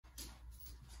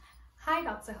Hi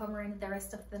Dr. Hummer and the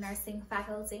rest of the nursing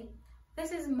faculty.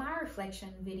 This is my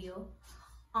reflection video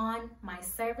on my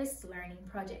service learning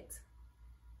project.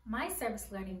 My service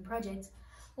learning project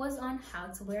was on how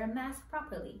to wear a mask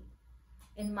properly.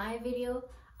 In my video,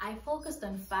 I focused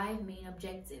on 5 main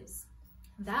objectives.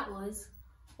 That was,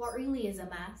 what really is a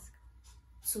mask?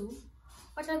 2,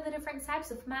 what are the different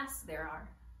types of masks there are?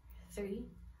 3,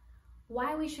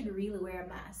 why we should really wear a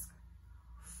mask?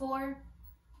 4,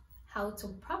 how to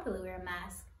properly wear a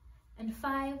mask, and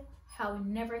 5, how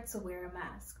never to wear a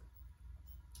mask.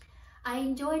 I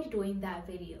enjoyed doing that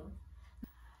video.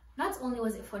 Not only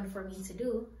was it fun for me to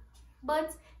do,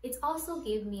 but it also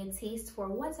gave me a taste for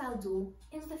what I'll do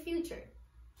in the future.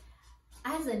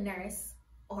 As a nurse,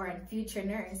 or a future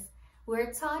nurse,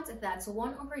 we're taught that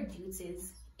one of our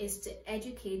duties is to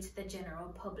educate the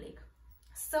general public.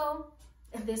 So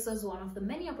this was one of the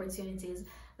many opportunities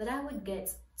that I would get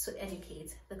to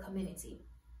educate the community.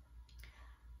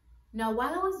 Now,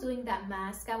 while I was doing that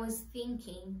mask, I was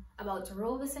thinking about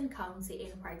Robeson County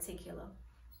in particular.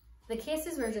 The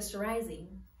cases were just rising,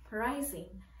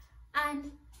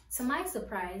 and to my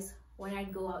surprise, when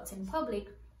I'd go out in public,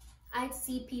 I'd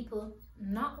see people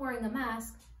not wearing a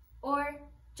mask or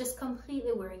just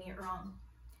completely wearing it wrong.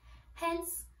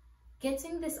 Hence,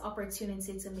 getting this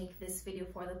opportunity to make this video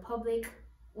for the public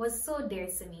was so dear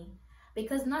to me,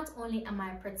 because not only am I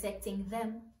protecting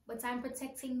them, but I'm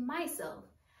protecting myself,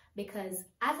 because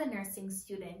as a nursing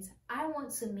student, I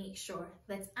want to make sure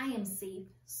that I am safe,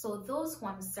 so those who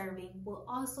I'm serving will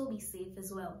also be safe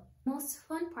as well. Most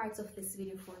fun part of this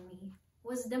video for me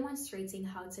was demonstrating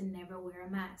how to never wear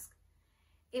a mask.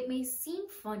 It may seem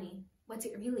funny, but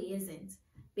it really isn't,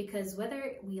 because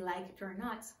whether we like it or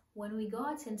not, when we go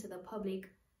out into the public,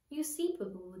 you see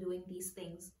people doing these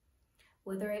things.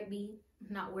 Whether it be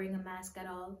not wearing a mask at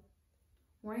all,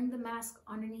 wearing the mask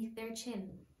underneath their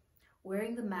chin,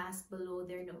 wearing the mask below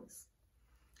their nose.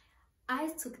 I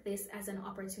took this as an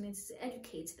opportunity to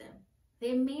educate them.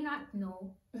 They may not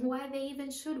know why they even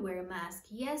should wear a mask.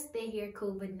 Yes, they hear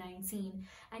COVID-19,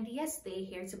 and yes, they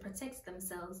hear to protect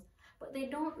themselves, but they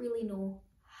don't really know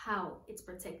how it's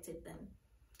protected them.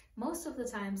 Most of the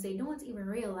times, they don't even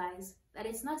realize that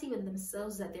it's not even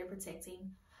themselves that they're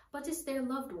protecting, but it's their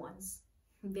loved ones,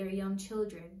 their young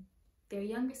children, their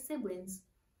younger siblings,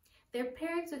 their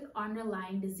parents with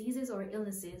underlying diseases or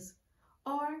illnesses,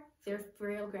 or their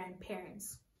frail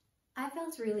grandparents. I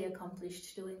felt really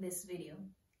accomplished doing this video,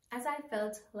 as I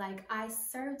felt like I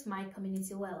served my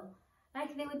community well,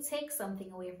 like they would take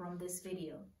something away from this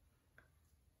video.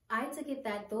 I took it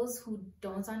that those who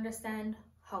don't understand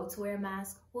how to wear a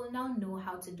mask will now know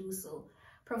how to do so,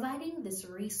 providing this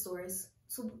resource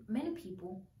to many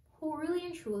people who really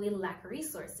and truly lack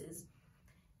resources.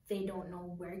 They don't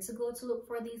know where to go to look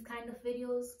for these kind of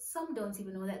videos. Some don't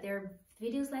even know that there are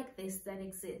videos like this that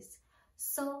exist.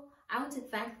 So I want to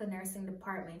thank the nursing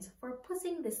department for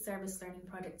putting this service learning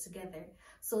project together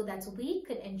so that we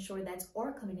could ensure that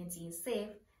our community is safe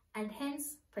and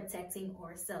hence protecting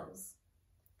ourselves.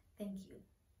 Thank you.